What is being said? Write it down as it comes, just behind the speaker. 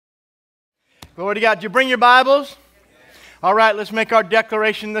Glory to God. Did you bring your Bibles? All right, let's make our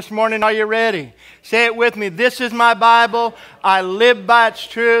declaration this morning. Are you ready? Say it with me. This is my Bible. I live by its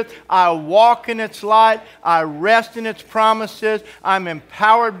truth. I walk in its light. I rest in its promises. I'm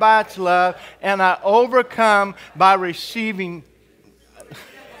empowered by its love. And I overcome by receiving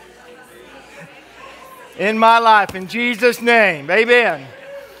in my life. In Jesus' name. Amen.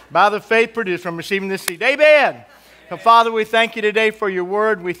 By the faith produced from receiving this seed. Amen. So, Father, we thank you today for your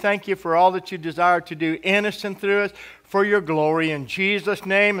word. We thank you for all that you desire to do in us and through us for your glory. In Jesus'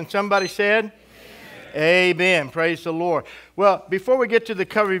 name. And somebody said, Amen. Praise the Lord. Well, before we get to the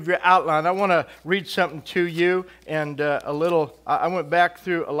cover of your outline, I want to read something to you. And I went back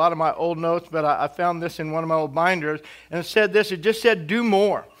through a lot of my old notes, but I found this in one of my old binders. And it said this. It just said, do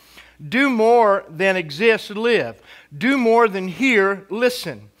more. Do more than exist, live. Do more than hear,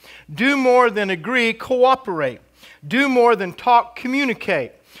 listen. Do more than agree, cooperate. Do more than talk,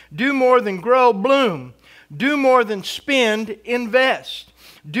 communicate. Do more than grow, bloom. Do more than spend, invest.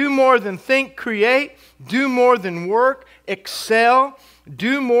 Do more than think, create. Do more than work, excel.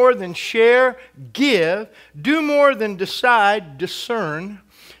 Do more than share, give. Do more than decide, discern.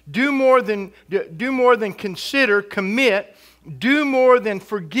 Do more than consider, commit. Do more than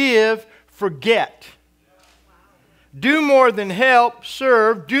forgive, forget. Do more than help,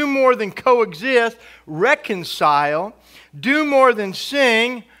 serve. Do more than coexist, reconcile. Do more than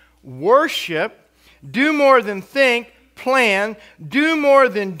sing, worship. Do more than think, plan. Do more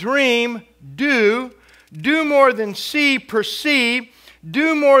than dream, do. Do more than see, perceive.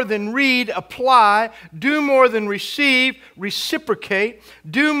 Do more than read, apply. Do more than receive, reciprocate.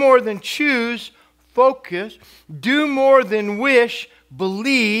 Do more than choose, focus. Do more than wish,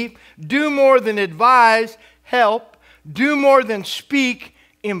 believe. Do more than advise, help. Do more than speak,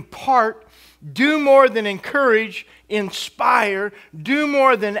 impart. Do more than encourage, inspire. Do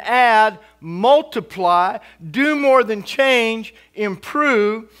more than add, multiply. Do more than change,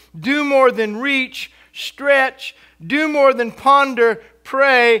 improve. Do more than reach, stretch. Do more than ponder,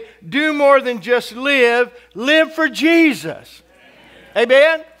 pray. Do more than just live. Live for Jesus.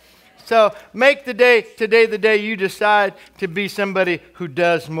 Amen? So make today the day you decide to be somebody who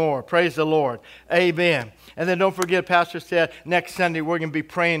does more. Praise the Lord. Amen. And then don't forget, Pastor said, next Sunday we're going to be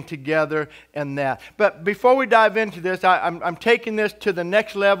praying together and that. But before we dive into this, I'm taking this to the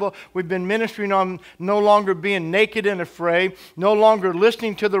next level. We've been ministering on no longer being naked and afraid, no longer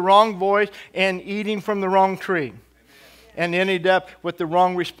listening to the wrong voice and eating from the wrong tree. And ended up with the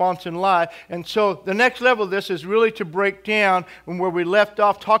wrong response in life. And so the next level of this is really to break down from where we left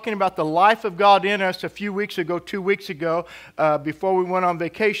off talking about the life of God in us a few weeks ago, 2 weeks ago, before we went on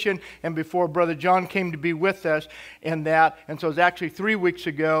vacation and before Brother John came to be with us in that. And so it was actually 3 weeks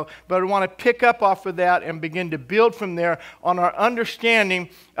ago. But I want to pick up off of that and begin to build from there on our understanding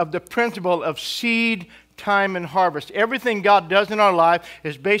of the principle of seed, time, and harvest. Everything God does in our life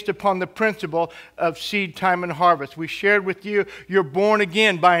is based upon the principle of seed, time, and harvest. We shared with you, you're born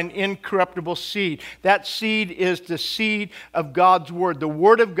again by an incorruptible seed. That seed is the seed of God's Word. The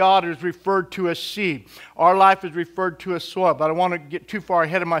Word of God is referred to as seed. Our life is referred to as soil, but I don't want to get too far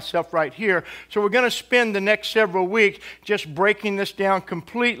ahead of myself right here. So we're going to spend the next several weeks just breaking this down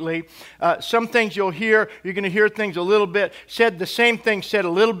completely. Some things you'll hear, you're going to hear things a little bit, said the same thing, said a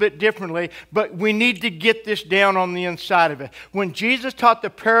little bit differently, but we need to get this down on the inside of it. When Jesus taught the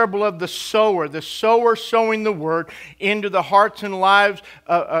parable of the sower sowing the word into the hearts and lives,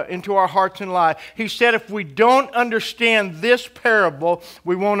 into our hearts and lives, he said if we don't understand this parable,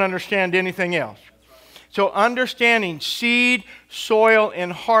 we won't understand anything else. So understanding seed, soil,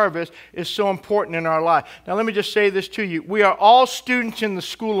 and harvest is so important in our life. Now let me just say this to you. We are all students in the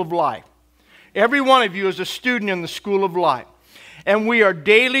school of life. Every one of you is a student in the school of life. And we are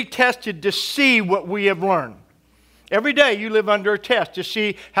daily tested to see what we have learned. Every day you live under a test to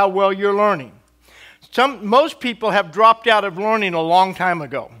see how well you're learning. Most people have dropped out of learning a long time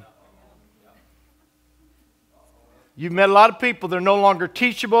ago. You've met a lot of people, they're no longer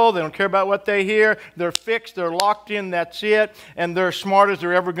teachable, they don't care about what they hear, they're fixed, they're locked in, that's it, and they're as smart as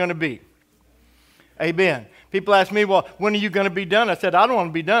they're ever going to be. Amen. People ask me, well, when are you going to be done? I said, I don't want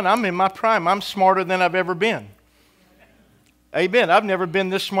to be done. I'm in my prime. I'm smarter than I've ever been. Amen. I've never been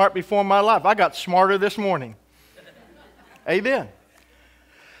this smart before in my life. I got smarter this morning. Amen.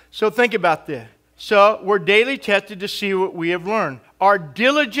 So think about this. So we're daily tested to see what we have learned. Our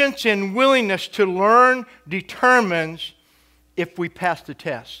diligence and willingness to learn determines if we pass the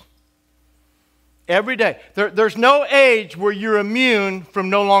test. Every day. There's no age where you're immune from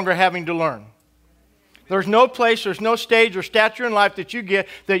no longer having to learn. There's no place, there's no stage or stature in life that you get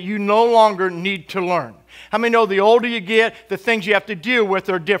that you no longer need to learn. How many know the older you get, the things you have to deal with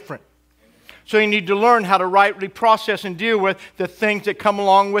are different? So you need to learn how to rightly process and deal with the things that come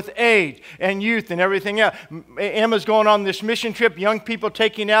along with age and youth and everything else. Emma's going on this mission trip, young people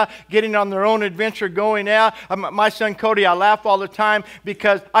taking out, getting on their own adventure, going out. My son Cody, I laugh all the time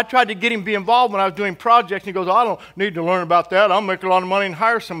because I tried to get him to be involved when I was doing projects. And he goes, I don't need to learn about that. I'll make a lot of money and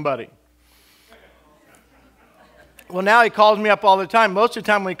hire somebody. Well, now he calls me up all the time. Most of the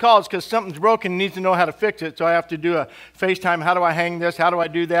time when he calls, because something's broken, he needs to know how to fix it. So I have to do a FaceTime. How do I hang this? How do I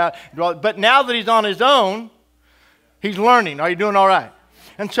do that? But now that he's on his own, he's learning. Are you doing all right?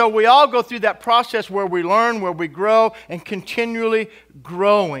 And so we all go through that process where we learn, where we grow, and continually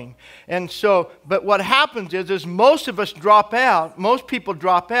growing. And so, but what happens is most of us drop out, most people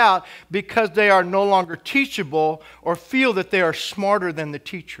drop out because they are no longer teachable or feel that they are smarter than the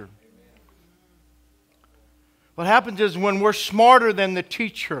teacher. What happens is when we're smarter than the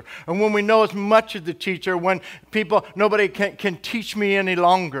teacher, and when we know as much as the teacher, when nobody can teach me any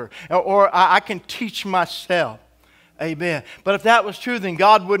longer, or I can teach myself. Amen. But if that was true, then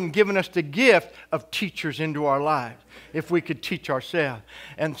God wouldn't given us the gift of teachers into our lives if we could teach ourselves.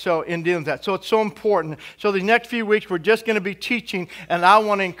 And so in dealing with that. So it's so important. So the next few weeks we're just going to be teaching, and I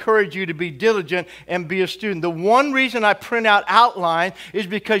want to encourage you to be diligent and be a student. The one reason I print out outline is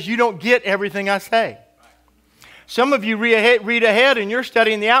because you don't get everything I say. Some of you read ahead and you're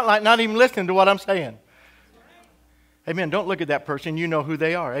studying the outline, not even listening to what I'm saying. Amen. Don't look at that person. You know who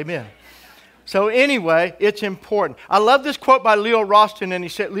they are. Amen. So anyway, it's important. I love this quote by Leo Calvin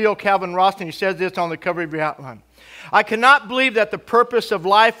Roston. He says this on the cover of your outline. I cannot believe that the purpose of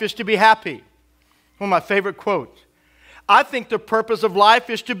life is to be happy. One of my favorite quotes. I think the purpose of life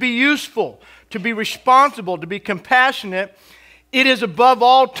is to be useful, to be responsible, to be compassionate. It is above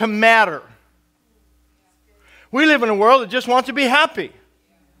all to matter. We live in a world that just wants to be happy.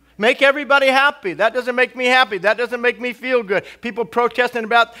 Make everybody happy. That doesn't make me happy. That doesn't make me feel good. People protesting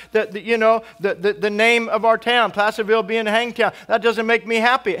about the name of our town, Placerville being Hangtown. That doesn't make me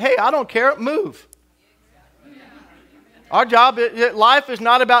happy. Hey, I don't care. Move. Our job, life is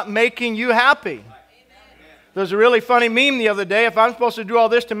not about making you happy. There's a really funny meme the other day. If I'm supposed to do all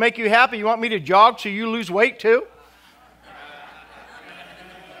this to make you happy, you want me to jog so you lose weight too?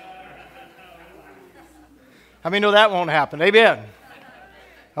 How many know that won't happen? Amen.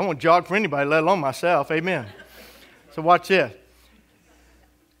 I won't jog for anybody, let alone myself. Amen. So watch this.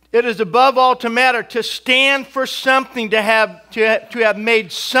 It is above all to matter, to stand for something, to have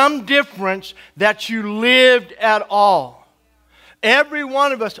made some difference, that you lived at all. Every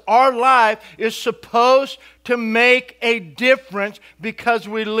one of us, our life is supposed to make a difference because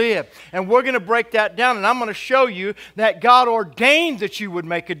we live. And we're going to break that down, and I'm going to show you that God ordained that you would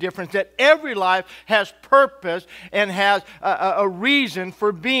make a difference, that every life has purpose and has a reason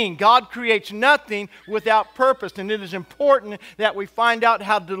for being. God creates nothing without purpose, and it is important that we find out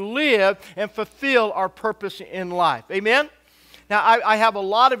how to live and fulfill our purpose in life. Amen? Now, I have a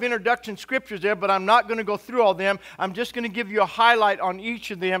lot of introduction scriptures there, but I'm not going to go through all them. I'm just going to give you a highlight on each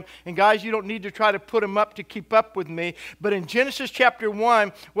of them. And guys, you don't need to try to put them up to keep up with me. But in Genesis chapter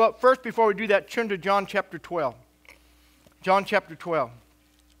 1, well, first before we do that, turn to John chapter 12. John chapter 12.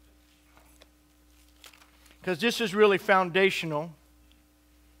 Because this is really foundational.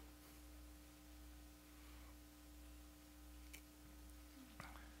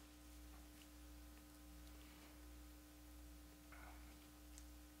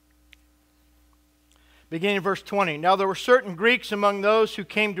 Beginning in verse 20. Now there were certain Greeks among those who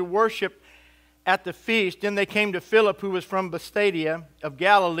came to worship at the feast. Then they came to Philip, who was from Bethsaida of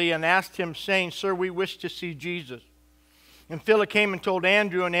Galilee, and asked him, saying, Sir, we wish to see Jesus. And Philip came and told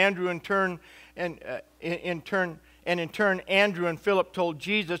Andrew, and Andrew in turn Andrew and Philip told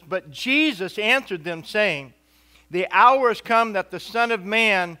Jesus. But Jesus answered them, saying, The hour has come that the Son of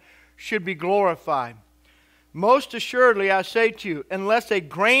Man should be glorified. Most assuredly I say to you, unless a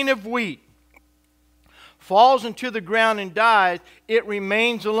grain of wheat falls into the ground and dies, it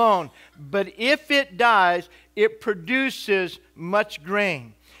remains alone. But if it dies, it produces much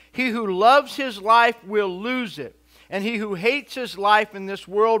grain. He who loves his life will lose it, and he who hates his life in this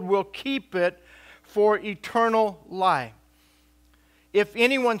world will keep it for eternal life. If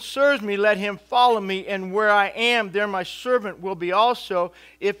anyone serves me, let him follow me, and where I am, there my servant will be also.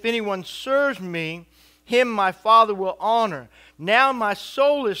 If anyone serves me, him my Father will honor. Now my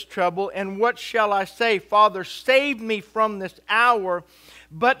soul is troubled, and what shall I say? Father, save me from this hour.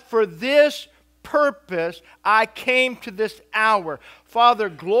 But for this purpose I came to this hour. Father,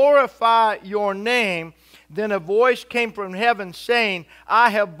 glorify your name. Then a voice came from heaven saying,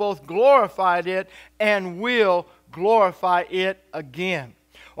 I have both glorified it and will glorify it again.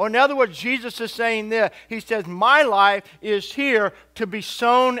 Or in other words, Jesus is saying this. He says, my life is here to be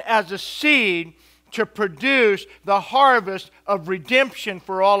sown as a seed to produce the harvest of redemption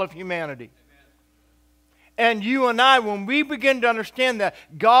for all of humanity. And you and I, when we begin to understand that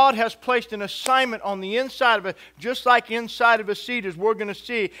God has placed an assignment on the inside of it, just like inside of a seed, as we're going to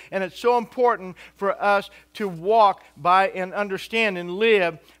see, and it's so important for us to walk by and understand and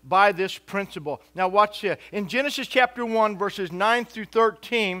live by this principle. Now watch this. In Genesis chapter 1, verses 9 through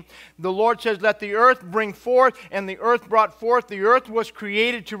 13, the Lord says, let the earth bring forth, and the earth brought forth. The earth was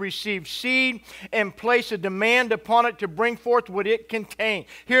created to receive seed and place a demand upon it to bring forth what it contained.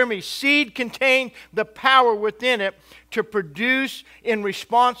 Hear me, seed contained the power within it to produce in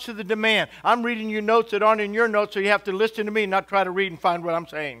response to the demand. I'm reading you notes that aren't in your notes, so you have to listen to me and not try to read and find what I'm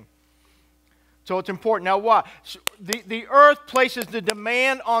saying. So it's important. Now what? The earth places the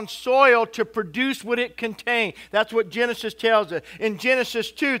demand on soil to produce what it contains. That's what Genesis tells us. In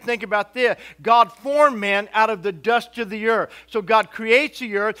Genesis 2, think about this. God formed man out of the dust of the earth. So God creates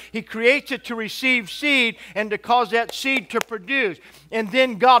the earth. He creates it to receive seed and to cause that seed to produce. And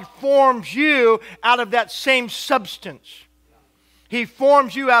then God forms you out of that same substance. He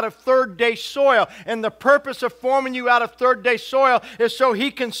forms you out of third-day soil. And the purpose of forming you out of third-day soil is so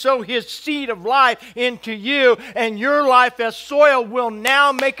He can sow His seed of life into you. And your life as soil will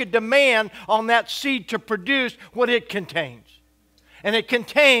now make a demand on that seed to produce what it contains. And it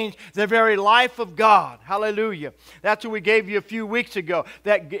contains the very life of God. Hallelujah. That's what we gave you a few weeks ago.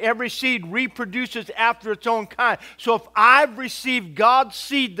 That every seed reproduces after its own kind. So if I've received God's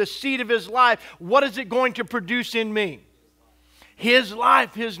seed, the seed of His life, what is it going to produce in me? His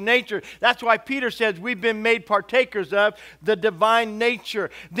life, His nature. That's why Peter says we've been made partakers of the divine nature.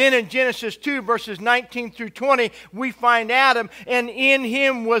 Then in Genesis 2, verses 19 through 20, we find Adam, and in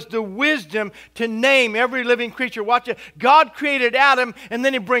him was the wisdom to name every living creature. Watch it. God created Adam, and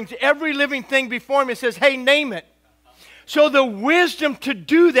then He brings every living thing before him and says, hey, name it. So the wisdom to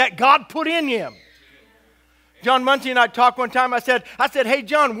do that, God put in him. John Muncie and I talked one time. I said, hey,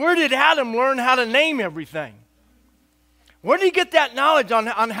 John, where did Adam learn how to name everything? Where did he get that knowledge on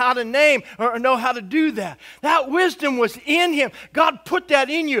how to name or know how to do that? That wisdom was in him. God put that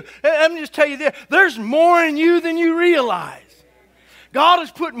in you. Let me just tell you this. There's more in you than you realize. God has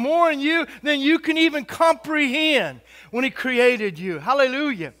put more in you than you can even comprehend when He created you.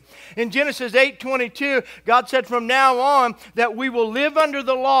 Hallelujah. In Genesis 8:22, God said from now on that we will live under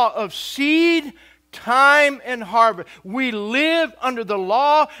the law of seed, time, and harvest. We live under the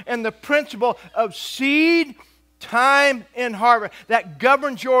law and the principle of seed, time, and harvest that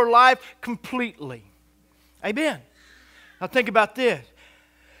governs your life completely. Amen. Now think about this.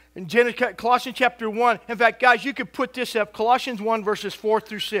 In Colossians chapter 1, in fact, guys, you could put this up. Colossians 1, verses 4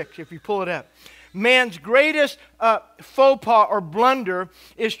 through 6, if you pull it up. Man's greatest faux pas or blunder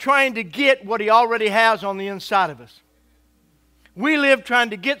is trying to get what he already has on the inside of us. We live trying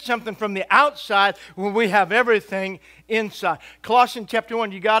to get something from the outside when we have everything inside. Colossians chapter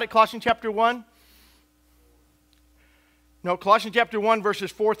 1, you got it? Colossians chapter 1? No, Colossians chapter 1,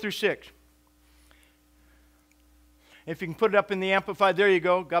 verses 4 through 6. If you can put it up in the Amplified, there you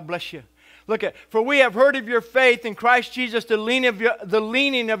go. God bless you. Look at, for we have heard of your faith in Christ Jesus, the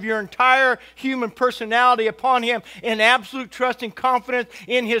leaning of your entire human personality upon Him in absolute trust and confidence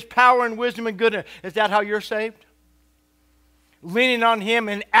in His power and wisdom and goodness. Is that how you're saved? Leaning on Him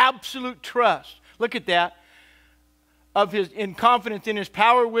in absolute trust. Look at that. In confidence in His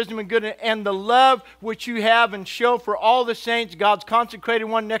power, wisdom, and goodness, and the love which you have and show for all the saints, God's consecrated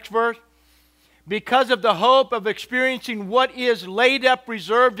one. Next verse. Because of the hope of experiencing what is laid up,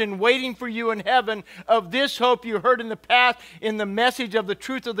 reserved, and waiting for you in heaven, of this hope you heard in the past in the message of the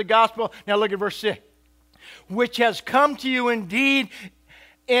truth of the gospel. Now look at verse 6. Which has come to you indeed,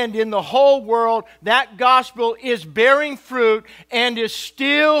 and in the whole world, that gospel is bearing fruit and is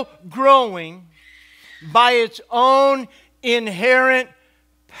still growing by its own inherent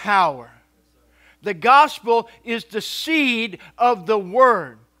power. The gospel is the seed of the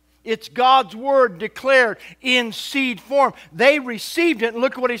Word. It's God's Word declared in seed form. They received it, and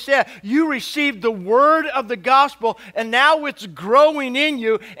look at what He said. You received the Word of the gospel, and now it's growing in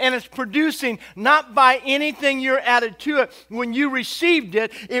you, and it's producing not by anything you're added to it. When you received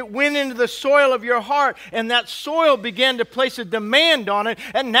it, it went into the soil of your heart, and that soil began to place a demand on it,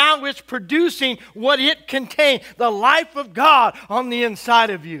 and now it's producing what it contained, the life of God on the inside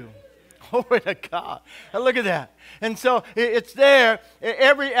of you. Glory to God. Now look at that. And so it's there,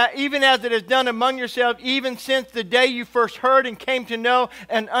 even as it is done among yourselves, even since the day you first heard and came to know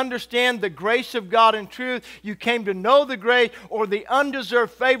and understand the grace of God in truth. You came to know the grace or the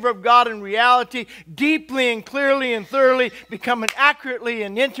undeserved favor of God in reality, deeply and clearly and thoroughly, becoming accurately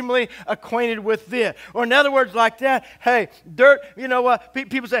and intimately acquainted with this. Or in other words, like that, hey, dirt, you know what?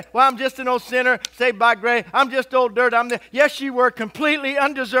 People say, well, I'm just an old sinner, saved by grace. I'm just old dirt. Yes, you were completely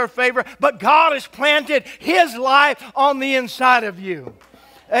undeserved favor, but God has planted His life on the inside of you.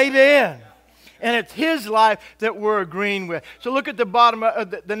 Amen. And it's His life that we're agreeing with. So look at the bottom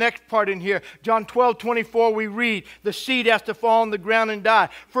of the next part in here. John 12:24, we read, the seed has to fall on the ground and die.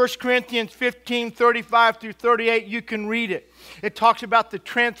 1 Corinthians 15:35 through 38, you can read it. It talks about the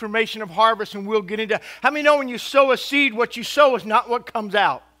transformation of harvest, and we'll get into that. How many know when you sow a seed, what you sow is not what comes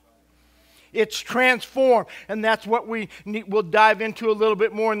out? It's transformed, and that's what we'll dive into a little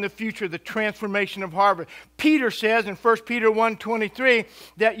bit more in the future, the transformation of harvest. Peter says in 1 Peter 1:23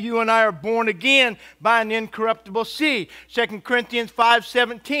 that you and I are born again by an incorruptible seed. 2 Corinthians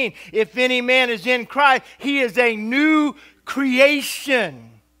 5:17, if any man is in Christ, he is a new creation.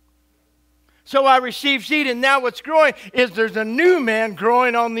 So I received seed, and now what's growing is there's a new man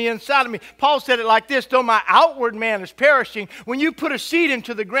growing on the inside of me. Paul said it like this, though my outward man is perishing, when you put a seed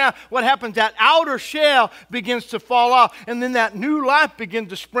into the ground, what happens? That outer shell begins to fall off, and then that new life begins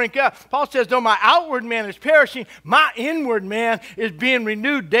to spring up. Paul says, though my outward man is perishing, my inward man is being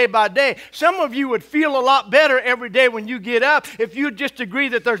renewed day by day. Some of you would feel a lot better every day when you get up if you just agree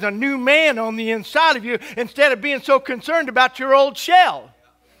that there's a new man on the inside of you instead of being so concerned about your old shell.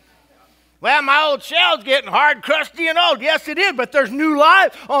 Well, my old shell's getting hard, crusty, and old. Yes, it is, but there's new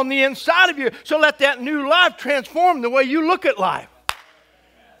life on the inside of you. So let that new life transform the way you look at life.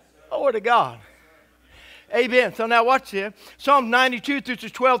 Glory to God. Amen. So now watch this. Psalm 92 through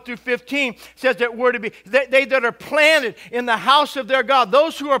 12 through 15 says that we're to be, they that are planted in the house of their God,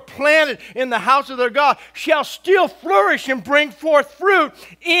 those who are planted in the house of their God shall still flourish and bring forth fruit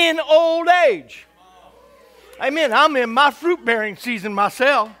in old age. Amen. I'm in my fruit-bearing season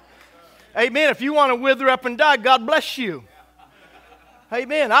myself. Amen. If you want to wither up and die, God bless you.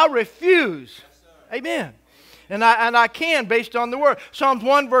 Amen. I refuse. Amen. And I can based on the word. Psalms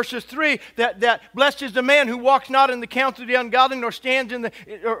 1 verses 3, that blessed is the man who walks not in the counsel of the ungodly, nor stands in the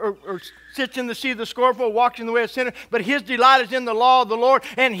or sits in the seat of the scornful, or walks in the way of sinners, but his delight is in the law of the Lord,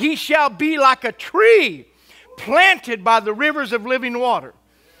 and he shall be like a tree planted by the rivers of living water.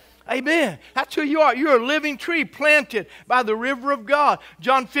 Amen. That's who you are. You're a living tree planted by the river of God.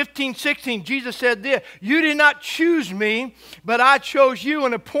 John 15:16, Jesus said this, you did not choose me, but I chose you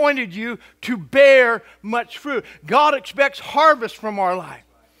and appointed you to bear much fruit. God expects harvest from our life.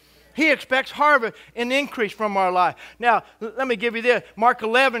 He expects harvest and increase from our life. Now, let me give you this. Mark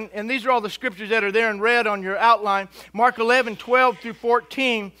 11, and these are all the scriptures that are there in red on your outline. Mark 11:12 through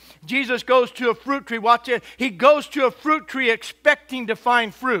 14, Jesus goes to a fruit tree. Watch it. He goes to a fruit tree expecting to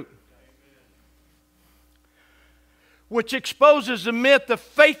find fruit, which exposes the myth of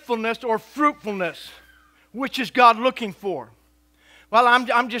faithfulness or fruitfulness, which is God looking for. Well,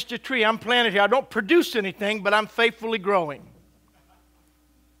 I'm just a tree. I'm planted here. I don't produce anything, but I'm faithfully growing.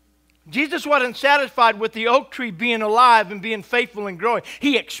 Jesus wasn't satisfied with the oak tree being alive and being faithful and growing.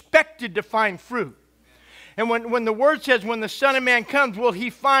 He expected to find fruit. And when the word says, when the Son of Man comes, will he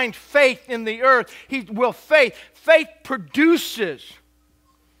find faith in the earth? Faith produces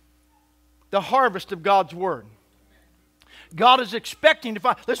the harvest of God's word. God is expecting to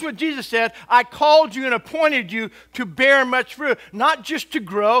find. Listen to what Jesus said. I called you and appointed you to bear much fruit. Not just to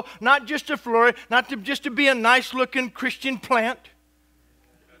grow, not just to flourish, not just to be a nice looking Christian plant.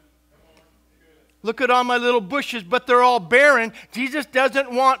 Look at all my little bushes, but they're all barren. Jesus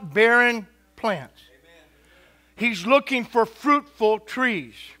doesn't want barren plants. He's looking for fruitful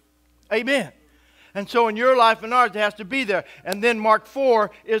trees. Amen. And so in your life and ours, it has to be there. And then Mark 4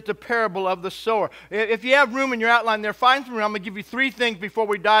 is the parable of the sower. If you have room in your outline there, find some room. I'm going to give you three things before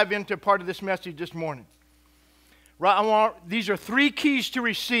we dive into part of this message this morning. Right, these are three keys to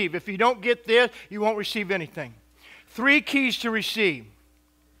receive. If you don't get this, you won't receive anything. Three keys to receive.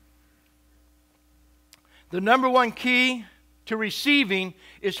 The number one key to receiving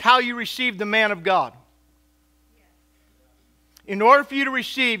is how you receive the man of God. In order for you to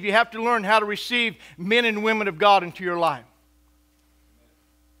receive, you have to learn how to receive men and women of God into your life.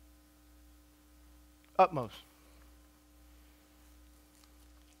 Utmost.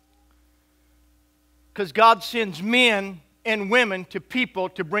 Because God sends men and women to people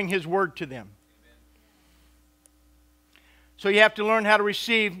to bring His word to them. So you have to learn how to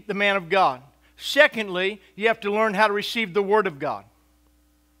receive the man of God. Secondly, you have to learn how to receive the Word of God.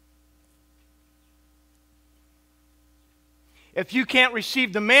 If you can't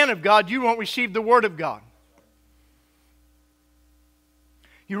receive the man of God, you won't receive the Word of God.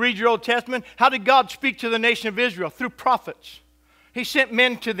 You read your Old Testament, how did God speak to the nation of Israel? Through prophets. He sent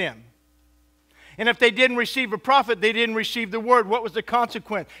men to them. And if they didn't receive a prophet, they didn't receive the Word. What was the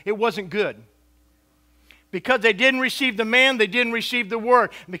consequence? It wasn't good. Because they didn't receive the man, they didn't receive the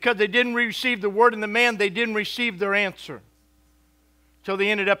Word. Because they didn't receive the Word and the man, they didn't receive their answer. So they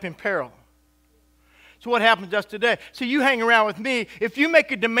ended up in peril. So what happens to us today? So you hang around with me. If you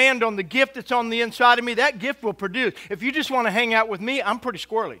make a demand on the gift that's on the inside of me, that gift will produce. If you just want to hang out with me, I'm pretty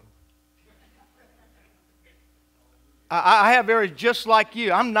squirrely. I have areas just like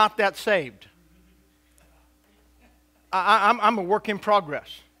you. I'm not that saved. I'm a work in progress.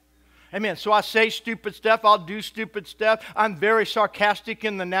 Amen. So I say stupid stuff. I'll do stupid stuff. I'm very sarcastic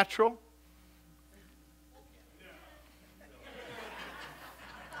in the natural.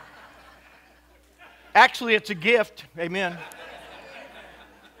 Actually, it's a gift. Amen.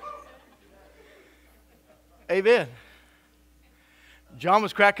 Amen. John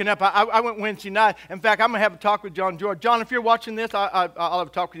was cracking up. I went Wednesday night. In fact, I'm going to have a talk with John George. John, if you're watching this, I'll have a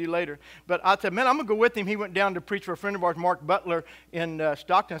talk with you later. But I said, man, I'm going to go with him. He went down to preach for a friend of ours, Mark Butler, in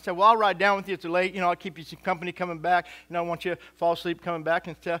Stockton. I said, well, I'll ride down with you. It's late. I'll keep you some company coming back. I want you to fall asleep coming back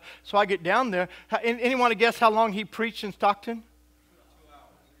and stuff. So I get down there. Anyone to guess how long he preached in Stockton? 2 hours.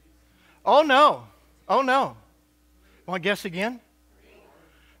 Oh, no. Oh, no. You want to guess again?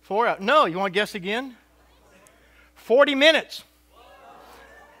 4 hours. No, you want to guess again? 40 minutes.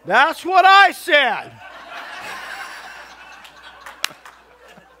 That's what I said.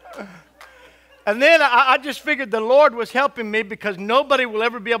 And then I just figured the Lord was helping me because nobody will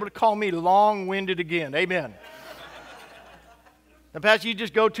ever be able to call me long-winded again. Amen. Now, Pastor, you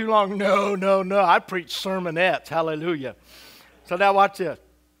just go too long. No. I preach sermonettes. Hallelujah. So now watch this.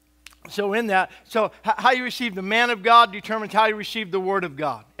 So in that, how you receive the man of God determines how you receive the Word of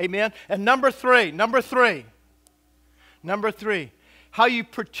God. Amen. And number three, how you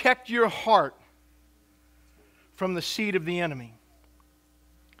protect your heart from the seed of the enemy.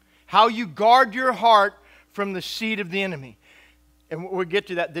 How you guard your heart from the seed of the enemy. And we'll get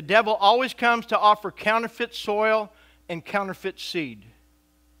to that. The devil always comes to offer counterfeit soil and counterfeit seed.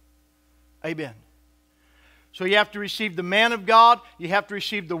 Amen. So you have to receive the man of God, you have to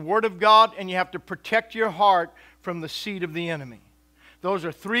receive the Word of God, and you have to protect your heart from the seed of the enemy. Those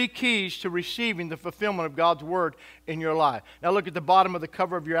are 3 keys to receiving the fulfillment of God's Word in your life. Now look at the bottom of the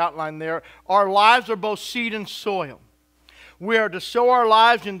cover of your outline there. Our lives are both seed and soil. We are to sow our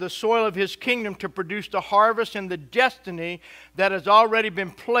lives in the soil of His kingdom to produce the harvest and the destiny that has already been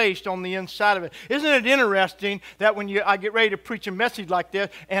placed on the inside of it. Isn't it interesting that when I get ready to preach a message like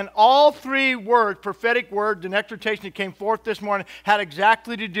this, and all 3 words, prophetic words and exhortation that came forth this morning, had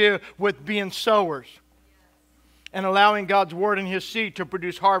exactly to do with being sowers and allowing God's Word and His seed to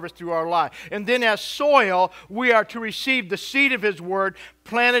produce harvest through our life. And then as soil, we are to receive the seed of His Word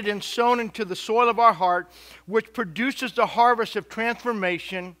planted and sown into the soil of our heart, which produces the harvest of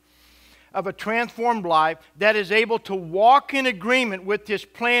transformation, of a transformed life that is able to walk in agreement with His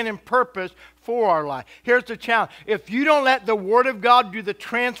plan and purpose for our life. Here's the challenge. If you don't let the Word of God do the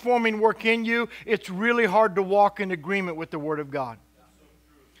transforming work in you, it's really hard to walk in agreement with the Word of God.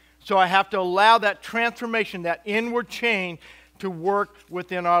 So I have to allow that transformation, that inward change, to work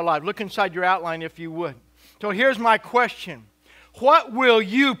within our life. Look inside your outline if you would. So here's my question. What will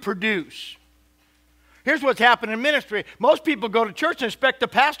you produce? Here's what's happened in ministry. Most people go to church and expect the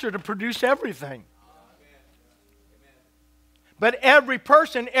pastor to produce everything. But every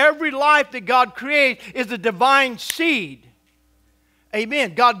person, every life that God creates is a divine seed.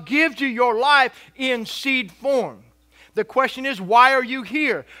 Amen. God gives you your life in seed form. The question is, why are you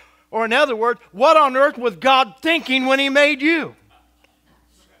here? Or in other words, what on earth was God thinking when He made you?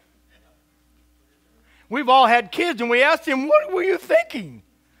 We've all had kids and we asked them, what were you thinking?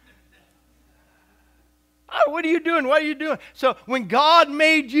 Oh, what are you doing? What are you doing? So when God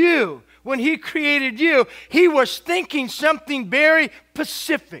made you, when He created you, He was thinking something very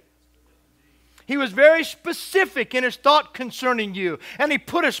specific. He was very specific in His thought concerning you. And He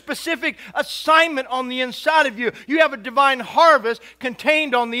put a specific assignment on the inside of you. You have a divine harvest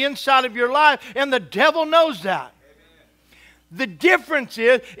contained on the inside of your life, and the devil knows that. Amen. The difference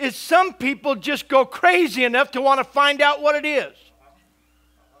is some people just go crazy enough to want to find out what it is.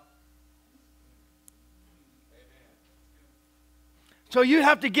 So you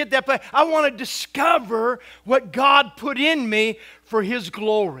have to get that place. I want to discover what God put in me for His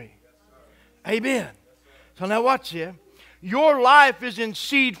glory. Amen. So now watch here. Your life is in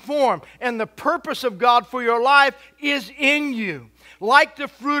seed form, and the purpose of God for your life is in you. like the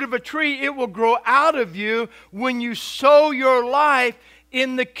fruit of a tree, it will grow out of you when you sow your life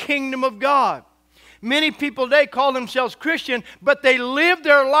in the kingdom of God. Many people today call themselves Christian, but they live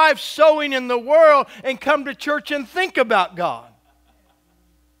their life sowing in the world and come to church and think about God.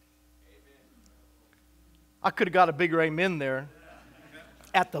 I could have got a bigger amen there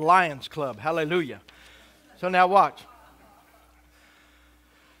at the Lions Club. Hallelujah. So now watch.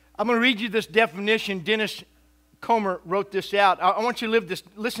 I'm going to read you this definition. Dennis Comer wrote this out. I want you to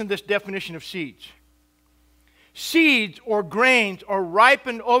listen to this definition of seeds. Seeds or grains or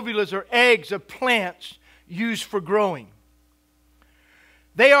ripened ovulas or eggs of plants used for growing.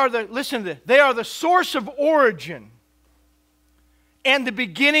 They are listen to this, they are the source of origin and the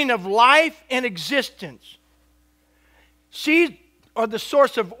beginning of life and existence. Seeds are the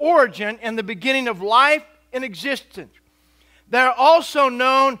source of origin and the beginning of life and existence. They are also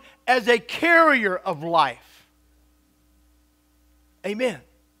known as a carrier of life. Amen.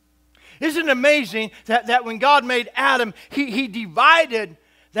 Isn't it amazing that when God made Adam, he divided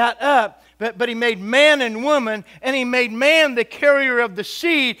that up, but he made man and woman, and he made man the carrier of the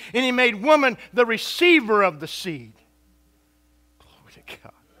seed, and he made woman the receiver of the seed. Glory to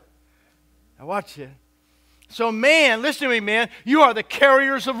God. Now watch this. So man, listen to me, man, you are the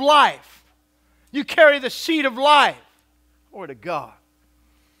carriers of life. You carry the seed of life. Glory to God.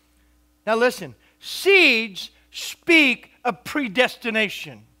 Now listen, seeds speak of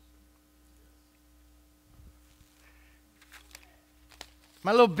predestination.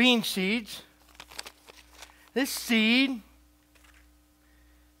 My little bean seeds. This seed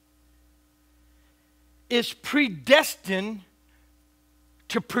is predestined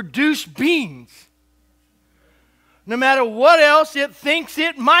to produce beans. No matter what else it thinks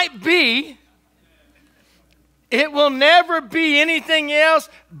it might be, it will never be anything else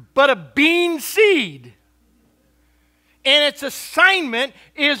but a bean seed. And its assignment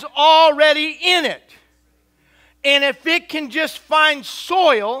is already in it. And if it can just find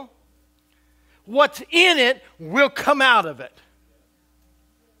soil, what's in it will come out of it.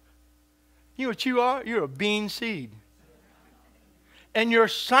 You know what you are? You're a bean seed. And your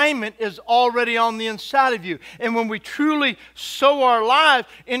assignment is already on the inside of you. And when we truly sow our lives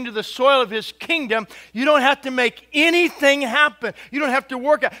into the soil of His kingdom, you don't have to make anything happen. You don't have to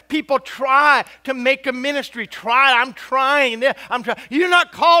work out. People try to make a ministry. I'm trying. You're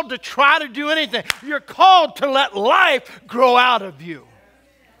not called to try to do anything. You're called to let life grow out of you.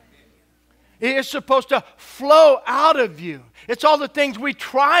 It's supposed to flow out of you. It's all the things we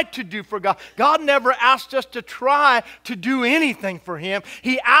try to do for God. God never asked us to try to do anything for Him.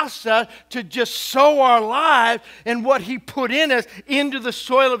 He asked us to just sow our lives and what He put in us into the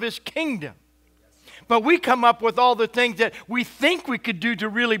soil of His kingdom. But we come up with all the things that we think we could do to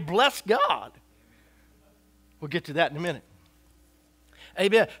really bless God. We'll get to that in a minute.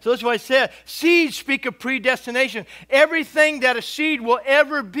 Amen. So that's why I said, seeds speak of predestination. Everything that a seed will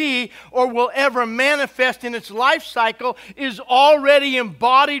ever be or will ever manifest in its life cycle is already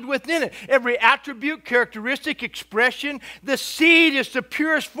embodied within it. Every attribute, characteristic, expression, the seed is the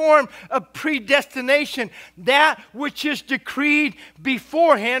purest form of predestination, that which is decreed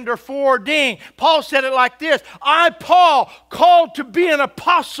beforehand or foreordained. Paul said it like this: I, Paul, called to be an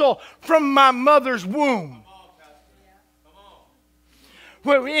apostle from my mother's womb.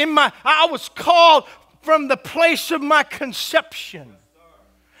 I was called from the place of my conception,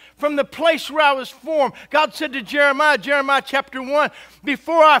 from the place where I was formed. God said to Jeremiah, Jeremiah chapter 1,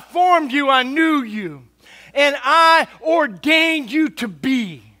 before I formed you, I knew you, and I ordained you to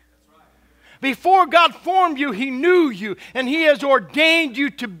be. Before God formed you, He knew you, and He has ordained you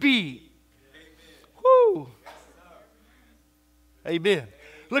to be. Woo. Amen.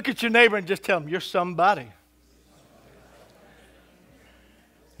 Look at your neighbor and just tell him, you're somebody.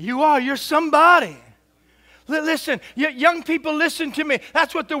 You are. You're somebody. Listen, young people, listen to me.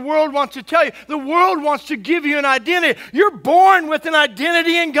 That's what the world wants to tell you. The world wants to give you an identity. You're born with an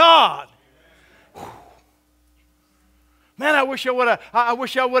identity in God. Whew. Man, I wish I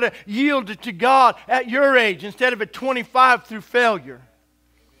would have yielded to God at your age instead of at 25 through failure.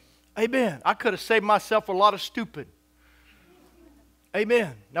 Amen. I could have saved myself a lot of stupid.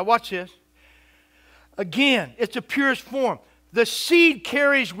 Amen. Now watch this. Again, it's the purest form. The seed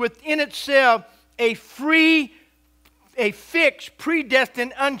carries within itself a fixed,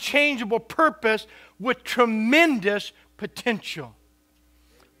 predestined, unchangeable purpose with tremendous potential.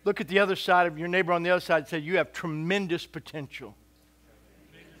 Look at the other side of your neighbor on the other side and say, you have tremendous potential.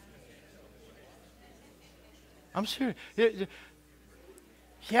 I'm serious.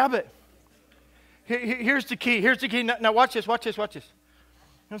 Yeah, but here's the key. Here's the key. Now watch this. Watch this. Watch this.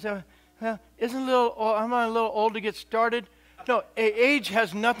 Well, am I a little old to get started? No, age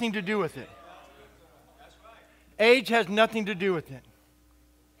has nothing to do with it. Age has nothing to do with it.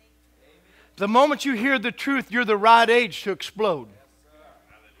 The moment you hear the truth, you're the right age to explode.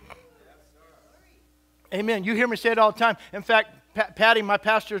 Amen. You hear me say it all the time. In fact, Patty, my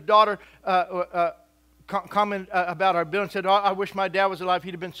pastor's daughter, commented about our building and said, "Oh, I wish my dad was alive.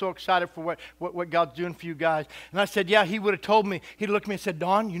 He'd have been so excited for what God's doing for you guys." And I said, "Yeah, he would have told me." He'd looked at me and said,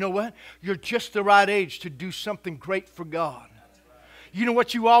 "Don, you know what? You're just the right age to do something great for God." You know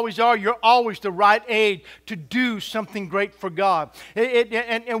what you always are? You're always the right age to do something great for God.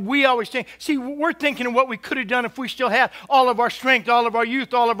 And we always think, see, we're thinking of what we could have done if we still had all of our strength, all of our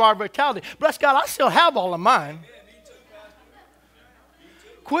youth, all of our vitality. Bless God, I still have all of mine.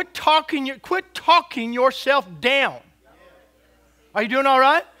 Quit talking yourself down. Are you doing all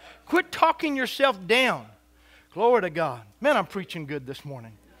right? Quit talking yourself down. Glory to God. Man, I'm preaching good this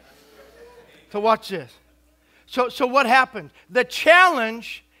morning. So watch this. So what happens? The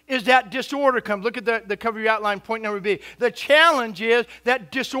challenge is that disorder comes. Look at the cover of your outline, point number B. The challenge is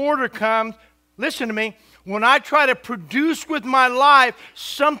that disorder comes, listen to me, when I try to produce with my life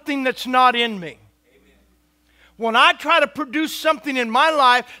something that's not in me. Amen. When I try to produce something in my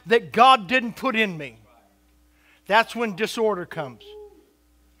life that God didn't put in me. That's when disorder comes.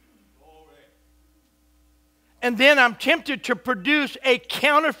 And then I'm tempted to produce a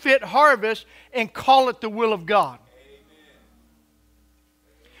counterfeit harvest and call it the will of God.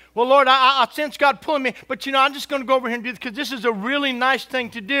 Well, Lord, I sense God pulling me, but you know, I'm just going to go over here and do this because this is a really nice thing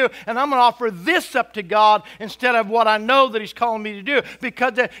to do, and I'm going to offer this up to God instead of what I know that He's calling me to do.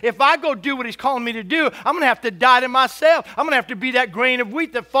 Because if I go do what He's calling me to do, I'm going to have to die to myself. I'm going to have to be that grain of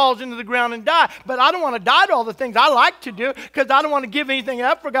wheat that falls into the ground and die. But I don't want to die to all the things I like to do because I don't want to give anything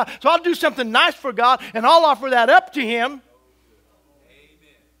up for God. So I'll do something nice for God, and I'll offer that up to Him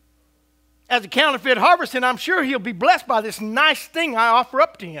as a counterfeit harvest, and I'm sure He'll be blessed by this nice thing I offer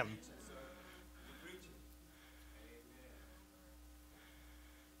up to Him.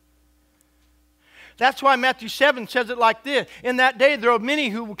 That's why Matthew 7 says it like this. In that day there are many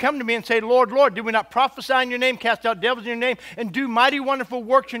who will come to me and say, "Lord, Lord, did we not prophesy in your name, cast out devils in your name, and do mighty wonderful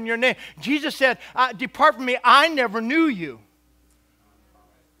works in your name?" Jesus said, "Depart from me, I never knew you."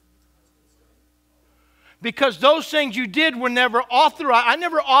 Because those things you did were never authorized. I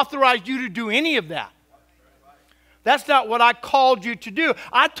never authorized you to do any of that. That's not what I called you to do.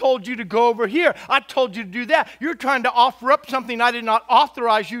 I told you to go over here. I told you to do that. You're trying to offer up something I did not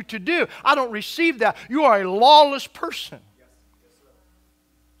authorize you to do. I don't receive that. You are a lawless person.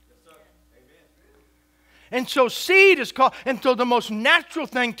 And so seed is called, and so the most natural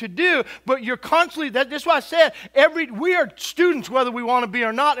thing to do, but you're constantly, that's why I said, we are students whether we want to be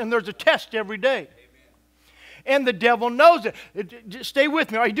or not, and there's a test every day. And the devil knows it. Just stay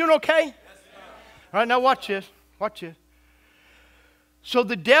with me. Are you doing okay? Yes, all right, now watch this. Watch this. So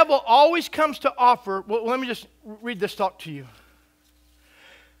the devil always comes to offer. Well, let me just read this thought to you.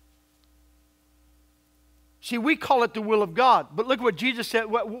 See, we call it the will of God. But look what Jesus said.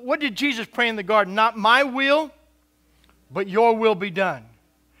 What did Jesus pray in the garden? Not my will, but your will be done.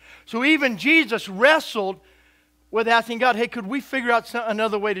 So even Jesus wrestled with asking God, hey, could we figure out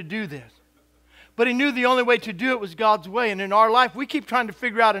another way to do this? But He knew the only way to do it was God's way. And in our life, we keep trying to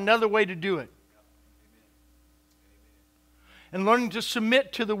figure out another way to do it. And learning to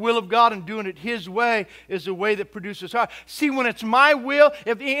submit to the will of God and doing it His way is the way that produces heart. See, when it's my will,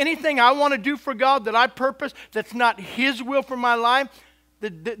 if anything I want to do for God that I purpose that's not His will for my life,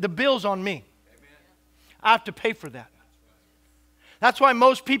 the bill's on me. I have to pay for that. That's why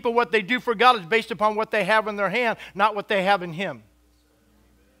most people, what they do for God is based upon what they have in their hand, not what they have in Him.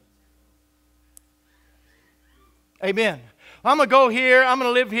 Amen. I'm going to go here. I'm going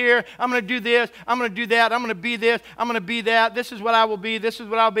to live here. I'm going to do this. I'm going to do that. I'm going to be this. I'm going to be that. This is what I will be. This is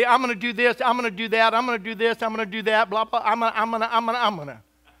what I'll be. I'm going to do this. I'm going to do that. I'm going to do this. I'm going to do that. Blah, blah. I'm going to.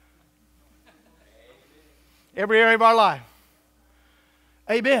 Every area of our life.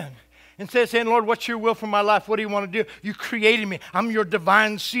 Amen. Instead of saying, Lord, what's your will for my life? What do you want to do? You created me. I'm your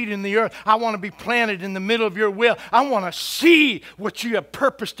divine seed in the earth. I want to be planted in the middle of your will. I want to see what you have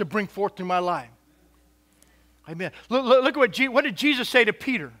purposed to bring forth through my life. Amen. Look at what did Jesus say to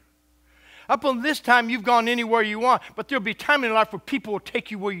Peter? Up until this time, you've gone anywhere you want, but there'll be a time in your life where people will take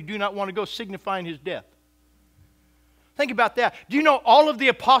you where you do not want to go, signifying His death. Think about that. Do you know all of the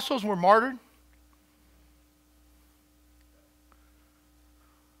apostles were martyred?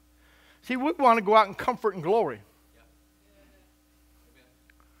 See, we want to go out in comfort and glory.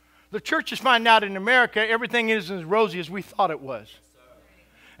 The church is finding out in America everything isn't as rosy as we thought it was.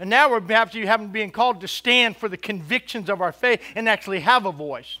 And now we're perhaps being called to stand for the convictions of our faith and actually have a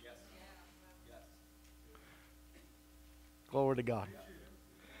voice. Glory to God.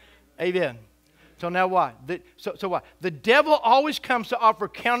 Amen. So now what? So what? The devil always comes to offer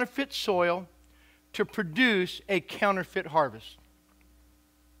counterfeit soil to produce a counterfeit harvest.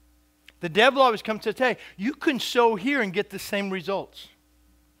 The devil always comes to say, you can sow here and get the same results.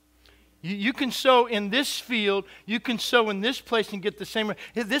 You can sow in this field, you can sow in this place and get the same.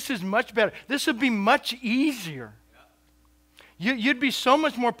 This is much better. This would be much easier. You'd be so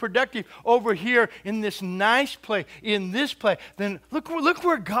much more productive over here in this nice place, in this place. Then look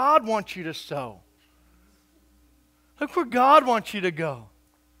where God wants you to sow. Look where God wants you to go.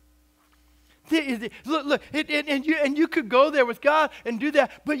 Look, and you could go there with God and do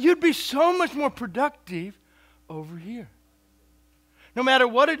that, but you'd be so much more productive over here. No matter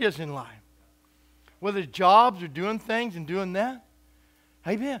what it is in life. Whether it's jobs or doing things and doing that.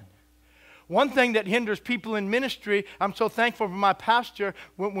 Amen. One thing that hinders people in ministry, I'm so thankful for my pastor.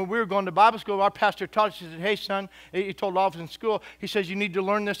 When we were going to Bible school, our pastor taught us, he said, hey son, he told all of us in school, he says you need to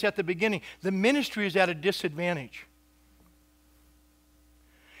learn this at the beginning. The ministry is at a disadvantage.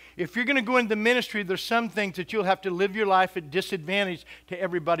 If you're going to go into ministry, there's some things that you'll have to live your life at disadvantage to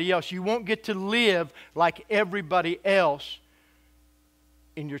everybody else. You won't get to live like everybody else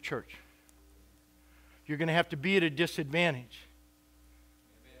in your church. You're going to have to be at a disadvantage.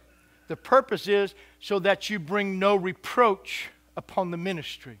 The purpose is so that you bring no reproach upon the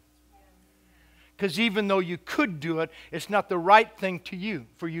ministry. Because even though you could do it, it's not the right thing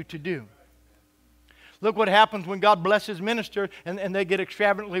for you to do. Look what happens when God blesses ministers and they get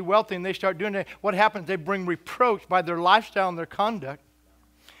extravagantly wealthy and they start doing it. What happens? They bring reproach by their lifestyle and their conduct.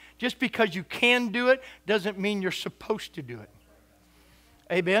 Just because you can do it doesn't mean you're supposed to do it.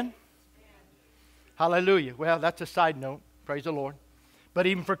 Amen? Hallelujah. Well, that's a side note. Praise the Lord. But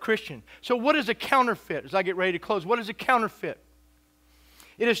even for Christians. So what is a counterfeit? As I get ready to close, what is a counterfeit?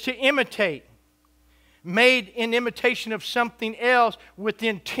 It is to imitate. Made in imitation of something else with the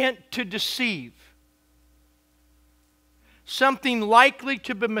intent to deceive. Something likely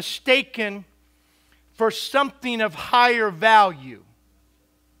to be mistaken for something of higher value.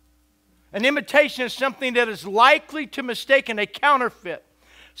 An imitation is something that is likely to mistaken, a counterfeit.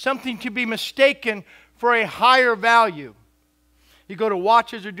 Something to be mistaken for a higher value. You go to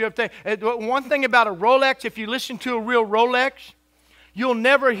watches or do everything. One thing about a Rolex, if you listen to a real Rolex, you'll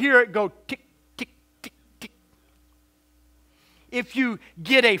never hear it go tick, tick, tick, tick. If you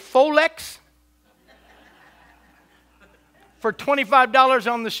get a Folex for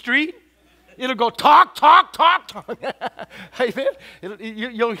 $25 on the street, it'll go talk, talk, talk, talk. Amen?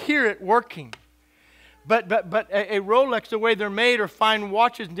 You'll hear it working. But a Rolex, the way they're made, or fine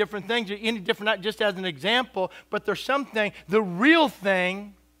watches and different things, are any different, not just as an example, but there's something, the real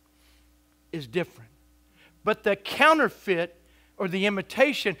thing is different. But the counterfeit or the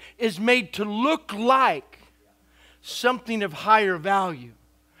imitation is made to look like something of higher value.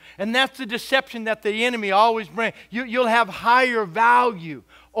 And that's the deception that the enemy always brings. You'll have higher value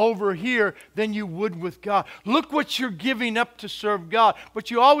over here than you would with God. Look what you're giving up to serve God.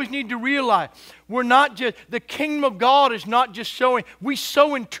 But you always need to realize, the kingdom of God is not just sowing. We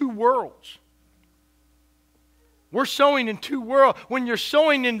sow in two worlds. We're sowing in two worlds. When you're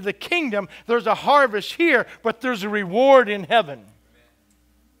sowing into the kingdom, there's a harvest here, but there's a reward in heaven.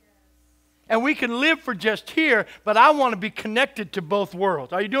 And we can live for just here, but I want to be connected to both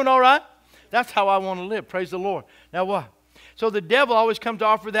worlds. Are you doing all right? That's how I want to live. Praise the Lord. Now what? So the devil always comes to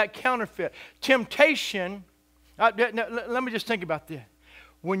offer that counterfeit. Temptation, let me just think about this.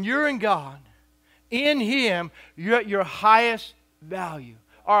 When you're in God, in Him, you're at your highest value.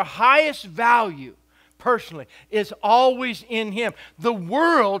 Our highest value, personally, is always in Him. The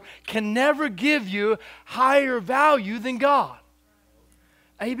world can never give you higher value than God.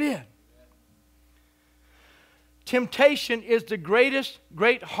 Amen. Temptation is the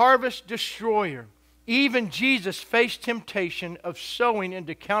great harvest destroyer. Even Jesus faced temptation of sowing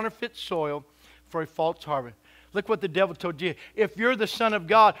into counterfeit soil for a false harvest. Look what the devil told Jesus. If you're the Son of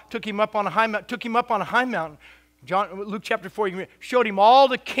God, took him up on a high mountain. Luke chapter 4, showed him all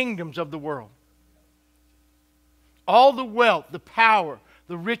the kingdoms of the world. All the wealth, the power,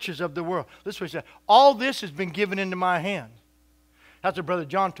 the riches of the world. This is what he said. All this has been given into my hands. That's what Brother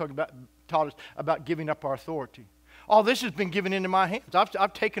John taught us about giving up our authority. All this has been given into my hands.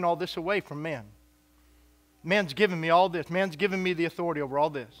 I've taken all this away from man. Man's given me all this. Man's given me the authority over all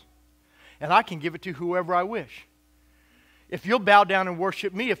this. And I can give it to whoever I wish. If you'll bow down and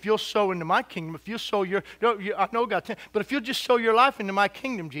worship me, if you'll sow into my kingdom, if you'll sow I know God, but if you'll just sow your life into my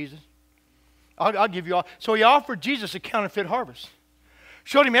kingdom, Jesus, I'll give you all. So he offered Jesus a counterfeit harvest.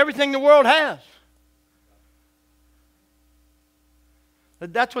 Showed him everything the world has.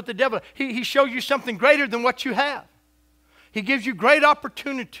 That's what the devil, he shows you something greater than what you have. He gives you great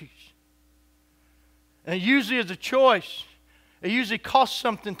opportunities. And it usually is a choice. It usually costs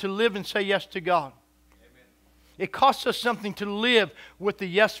something to live and say yes to God. Amen. It costs us something to live with the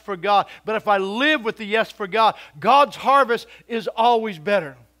yes for God. But if I live with the yes for God, God's harvest is always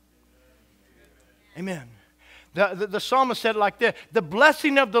better. Amen. The psalmist said it like this: the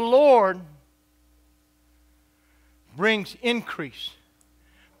blessing of the Lord brings increase,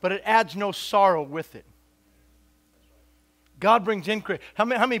 but it adds no sorrow with it. God brings increase. How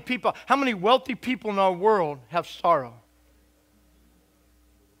many wealthy people in our world have sorrow?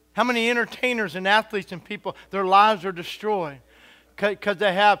 How many entertainers and athletes and people, their lives are destroyed because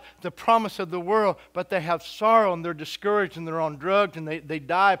they have the promise of the world, but they have sorrow and they're discouraged and they're on drugs and they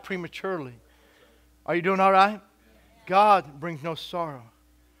die prematurely. Are you doing all right? God brings no sorrow.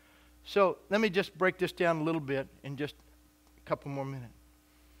 So let me just break this down a little bit in just a couple more minutes.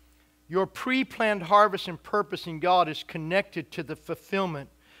 Your pre-planned harvest and purpose in God is connected to the fulfillment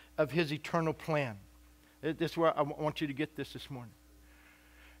of His eternal plan. This is where I want you to get this morning.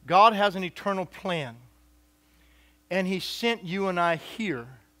 God has an eternal plan, and He sent you and I here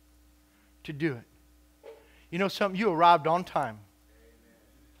to do it. You know something? You arrived on time.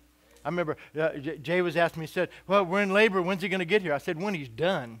 I remember Jay was asking me, he said, well, we're in labor. When's he going to get here? I said, when he's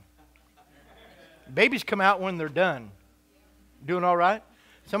done. Babies come out when they're done. Doing all right?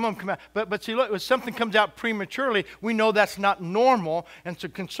 Some of them come out. But see, look, if something comes out prematurely, we know that's not normal, and it's a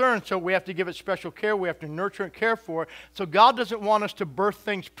concern, so we have to give it special care. We have to nurture and care for it. So God doesn't want us to birth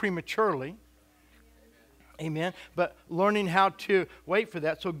things prematurely. Amen. But learning how to wait for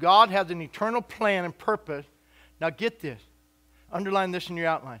that. So God has an eternal plan and purpose. Now get this. Underline this in your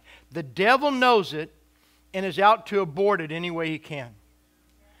outline. The devil knows it and is out to abort it any way he can.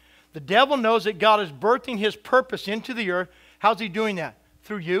 The devil knows that God is birthing His purpose into the earth. How's He doing that?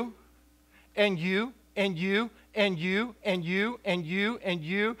 Through you and you and you and you and you and you and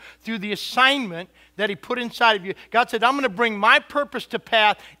you, through the assignment that He put inside of you. God said, I'm going to bring my purpose to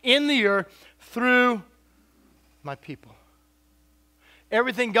pass in the earth through my people.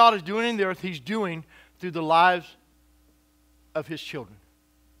 Everything God is doing in the earth, He's doing through the lives of His children.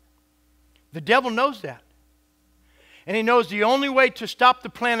 The devil knows that. And he knows the only way to stop the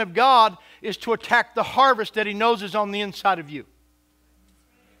plan of God is to attack the harvest that he knows is on the inside of you.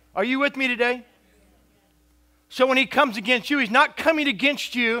 Are you with me today? So when he comes against you, he's not coming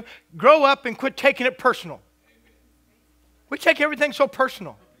against you. Grow up and quit taking it personal. We take everything so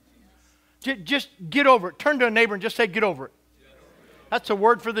personal. Just get over it. Turn to a neighbor and just say, get over it. That's a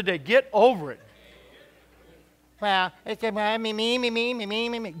word for the day. Get over it. Well, it's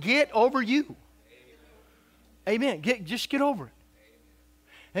me. Get over you. Amen. Just get over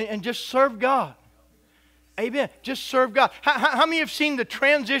it. And just serve God. Amen. Just serve God. How many have seen the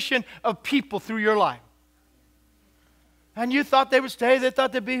transition of people through your life? And you thought they would stay. They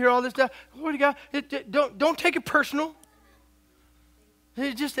thought they'd be here, all this stuff. Glory to God. Don't take it personal.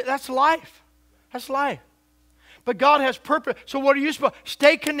 That's life. That's life. But God has purpose. So what are you supposed to?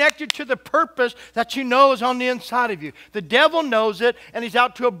 Stay connected to the purpose that you know is on the inside of you. The devil knows it, and he's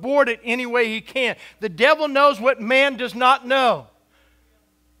out to abort it any way he can. The devil knows what man does not know.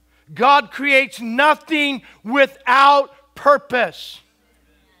 God creates nothing without purpose.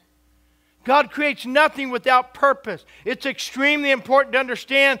 God creates nothing without purpose. It's extremely important to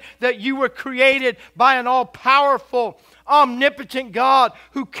understand that you were created by an all-powerful, omnipotent God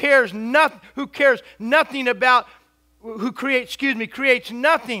who creates nothing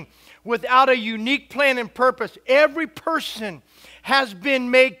without a unique plan and purpose. Every person has been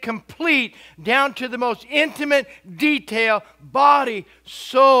made complete down to the most intimate detail, body,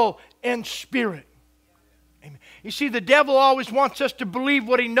 soul, and spirit. Amen. You see, the devil always wants us to believe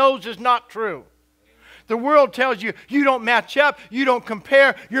what he knows is not true. The world tells you, you don't match up, you don't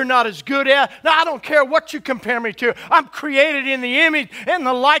compare, you're not as good at. No, I don't care what you compare me to. I'm created in the image and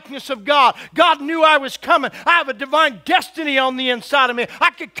the likeness of God. God knew I was coming. I have a divine destiny on the inside of me. I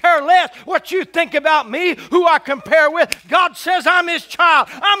could care less what you think about me, who I compare with. God says I'm His child.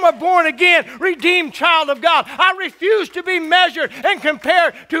 I'm a born-again, redeemed child of God. I refuse to be measured and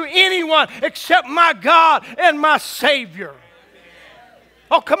compared to anyone except my God and my Savior.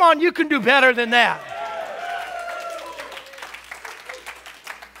 Oh, come on, you can do better than that.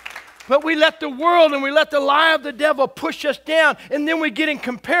 But we let the world and we let the lie of the devil push us down, and then we get in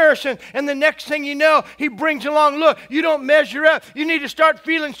comparison, and the next thing you know, he brings along, look, you don't measure up. You need to start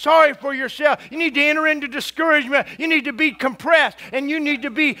feeling sorry for yourself. You need to enter into discouragement. You need to be compressed, and you need to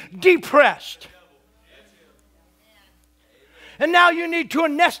be depressed. And now you need to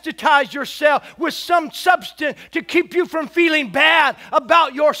anesthetize yourself with some substance to keep you from feeling bad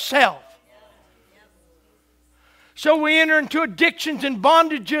about yourself. So we enter into addictions and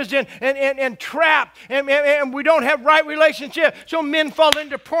bondages and trap, and we don't have right relationship. So men fall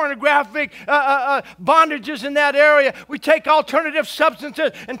into pornographic bondages in that area. We take alternative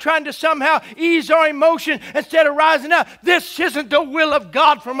substances and trying to somehow ease our emotion instead of rising up. This isn't the will of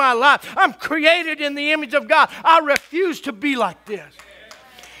God for my life. I'm created in the image of God. I refuse to be like this.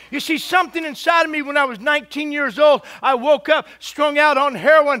 You see, something inside of me when I was 19 years old, I woke up strung out on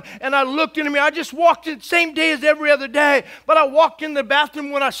heroin, and I looked in the mirror. I just walked in the same day as every other day, but I walked in the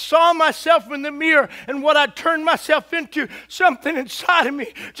bathroom when I saw myself in the mirror and what I turned myself into, something inside of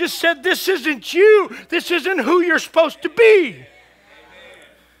me just said, this isn't you. This isn't who you're supposed to be.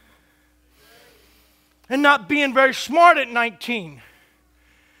 And not being very smart at 19,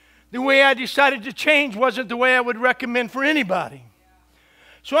 the way I decided to change wasn't the way I would recommend for anybody.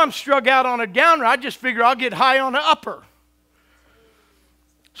 So I'm strung out on a downer. I just figure I'll get high on an upper.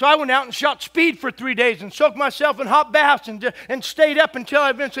 So I went out and shot speed for 3 days and soaked myself in hot baths and stayed up until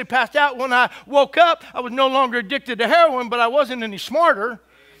I eventually passed out. When I woke up, I was no longer addicted to heroin, but I wasn't any smarter.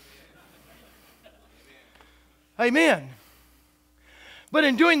 Amen. But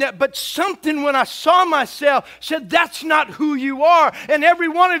in doing that, but something when I saw myself said, that's not who you are. And every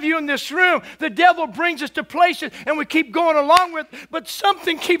one of you in this room, the devil brings us to places and we keep going along with, but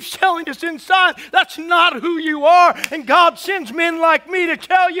something keeps telling us inside, that's not who you are. And God sends men like me to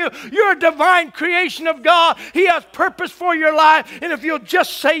tell you, you're a divine creation of God. He has purpose for your life. And if you'll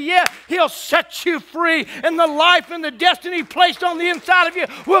just say yes, He'll set you free. And the life and the destiny placed on the inside of you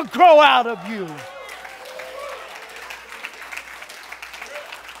will grow out of you.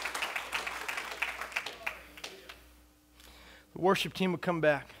 The worship team will come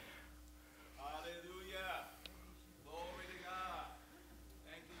back. Hallelujah. Glory to God.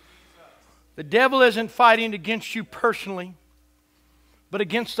 Thank you, Jesus. The devil isn't fighting against you personally, but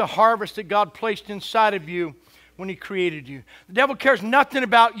against the harvest that God placed inside of you when He created you. The devil cares nothing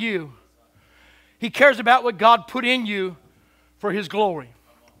about you. He cares about what God put in you for His glory.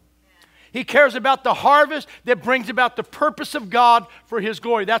 He cares about the harvest that brings about the purpose of God for His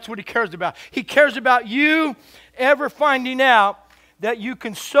glory. That's what He cares about. He cares about you ever finding out that you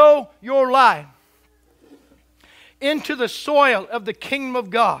can sow your life into the soil of the kingdom of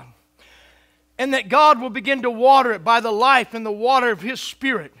God, and that God will begin to water it by the life and the water of His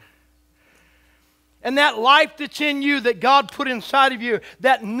Spirit. And that life that's in you that God put inside of you,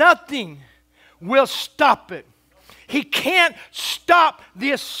 that nothing will stop it. He can't stop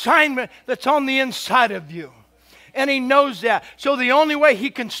the assignment that's on the inside of you. And He knows that. So the only way He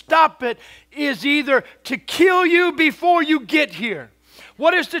can stop it is either to kill you before you get here.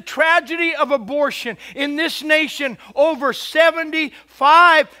 What is the tragedy of abortion? In this nation, over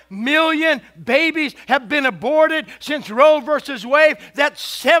 75 million babies have been aborted since Roe versus Wade. That's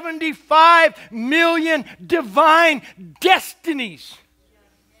 75 million divine destinies.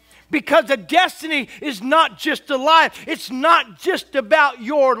 Because a destiny is not just a life. It's not just about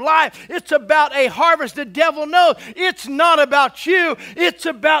your life. It's about a harvest. The devil knows it's not about you. It's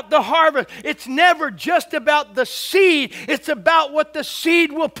about the harvest. It's never just about the seed. It's about what the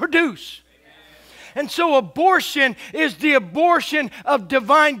seed will produce. And so abortion is the abortion of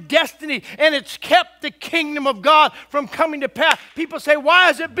divine destiny, and it's kept the kingdom of God from coming to pass. People say, why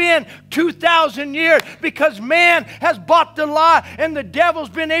has it been 2,000 years? Because man has bought the lie, and the devil's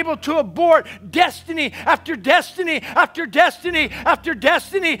been able to abort destiny after destiny after destiny after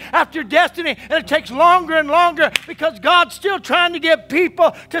destiny after destiny. And it takes longer and longer because God's still trying to get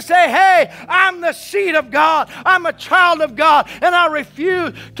people to say, hey, I'm the seed of God. I'm a child of God, and I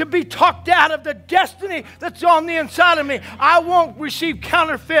refuse to be talked out of the destiny that's on the inside of me. I won't receive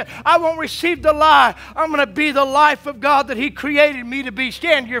counterfeit. I won't receive the lie. I'm going to be the life of God that He created me to be.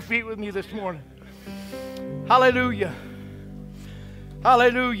 Stand to your feet with me this morning. Hallelujah.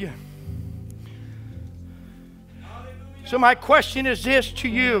 Hallelujah. So my question is this to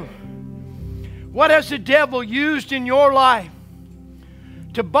you. What has the devil used in your life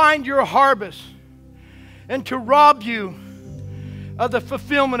to bind your harvest and to rob you of the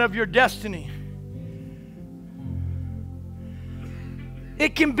fulfillment of your destiny?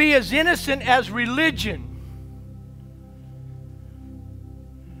 It can be as innocent as religion.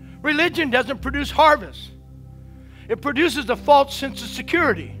 Religion doesn't produce harvest. It produces a false sense of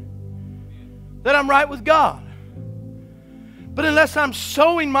security that I'm right with God. But unless I'm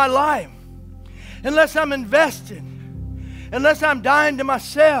sowing my life, unless I'm invested, unless I'm dying to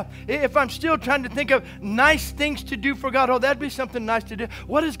myself, if I'm still trying to think of nice things to do for God, oh, that'd be something nice to do.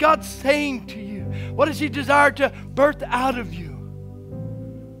 What is God saying to you? What does He desire to birth out of you?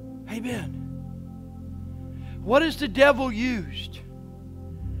 Amen. What has the devil used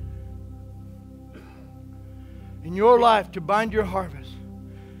in your life to bind your harvest.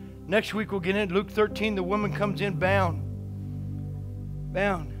 Next week we'll get into Luke 13. The woman comes in bound,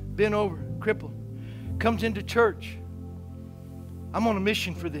 bent over, crippled, comes into church. I'm on a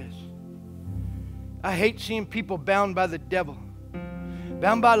mission for this. I hate seeing people bound by the devil,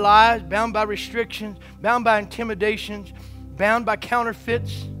 bound by lies, bound by restrictions, bound by intimidations, bound by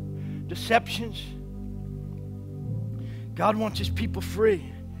counterfeits, deceptions. God wants His people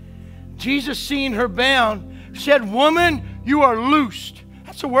free. Jesus, seeing her bound, said, "Woman, you are loosed."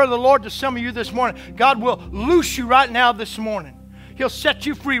 That's the word of the Lord to some of you this morning. God will loose you right now this morning. He'll set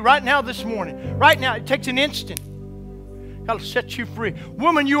you free right now this morning. Right now. It takes an instant. God will set you free.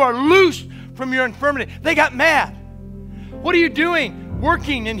 Woman, you are loosed from your infirmity. They got mad. What are you doing?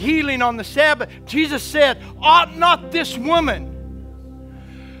 Working and healing on the Sabbath. Jesus said, ought not this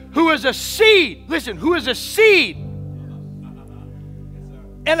woman, who is a seed, listen, who is a seed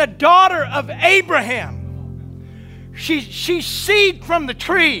and a daughter of Abraham. She's seed from the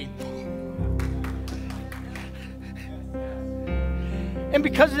tree. And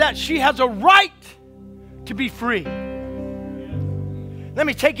because of that, she has a right to be free. Let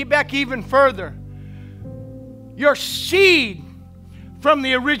me take you back even further. Your seed from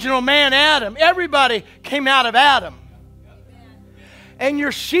the original man, Adam. Everybody came out of Adam. And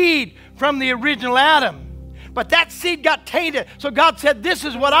your seed from the original Adam. But that seed got tainted. So God said, this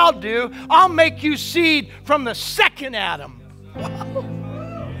is what I'll do. I'll make you seed from the second Adam.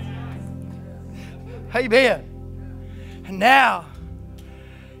 Amen. And now,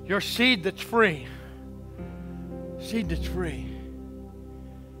 your seed that's free. Seed that's free.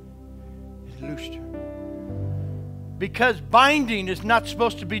 It loosed her. Because binding is not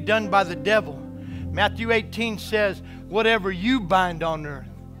supposed to be done by the devil. Matthew 18 says, whatever you bind on earth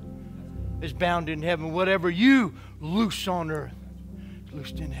is bound in heaven. Whatever you loose on earth is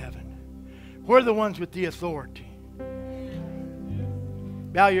loosed in heaven. We're the ones with the authority.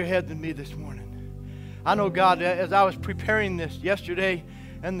 Bow your head to me this morning. I know God, as I was preparing this yesterday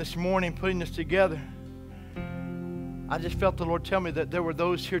and this morning, putting this together, I just felt the Lord tell me that there were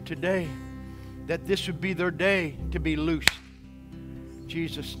those here today that this would be their day to be loosed. In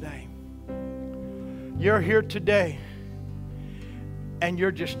Jesus' name. You're here today and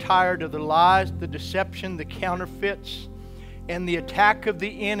you're just tired of the lies, the deception, the counterfeits, and the attack of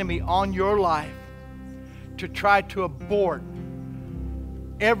the enemy on your life to try to abort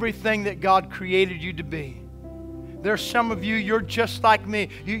everything that God created you to be. There's some of you, you're just like me.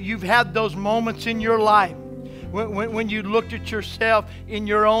 You've had those moments in your life when you looked at yourself in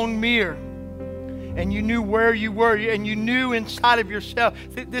your own mirror and you knew where you were and you knew inside of yourself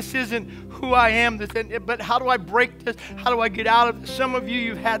that this isn't who I am, but how do I break this? How do I get out of it? Some of you,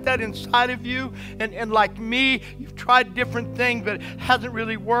 you've had that inside of you, and like me, you've tried different things, but it hasn't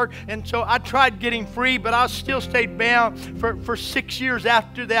really worked. And so I tried getting free, but I still stayed bound for 6 years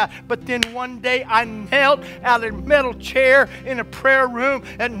after that. But then one day I knelt out of a metal chair in a prayer room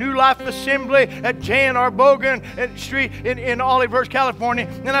at New Life Assembly at J&R Bogan Street in Olivehurst, California.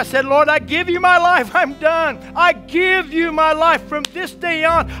 And I said, Lord, I give you my life. I'm done. I give you my life. From this day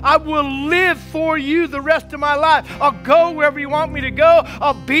on, I will live for you the rest of my life. I'll go wherever you want me to go.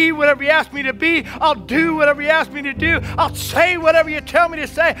 I'll be whatever you ask me to be. I'll do whatever you ask me to do. I'll say whatever you tell me to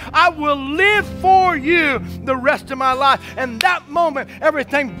say. I will live for you the rest of my life. And that moment,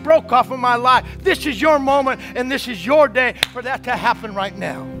 everything broke off of my life. This is your moment, and this is your day for that to happen right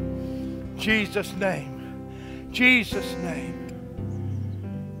now. Jesus' name. Jesus' name.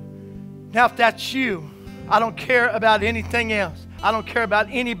 Now, if that's you, I don't care about anything else. I don't care about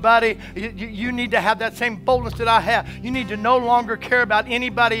anybody. You need to have that same boldness that I have. You need to no longer care about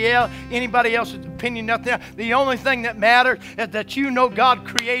anybody else's opinion, nothing else. The only thing that matters is that you know God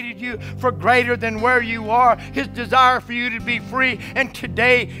created you for greater than where you are. His desire for you to be free, and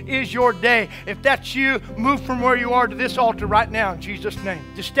today is your day. If that's you, move from where you are to this altar right now in Jesus' name.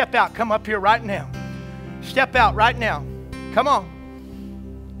 Just step out. Come up here right now. Step out right now. Come on.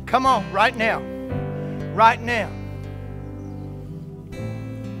 Come on right now. Right now.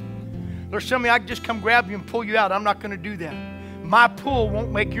 There's some of you, I can just come grab you and pull you out. I'm not going to do that. My pull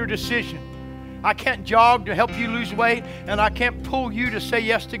won't make your decision. I can't jog to help you lose weight, and I can't pull you to say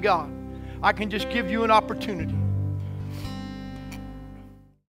yes to God. I can just give you an opportunity.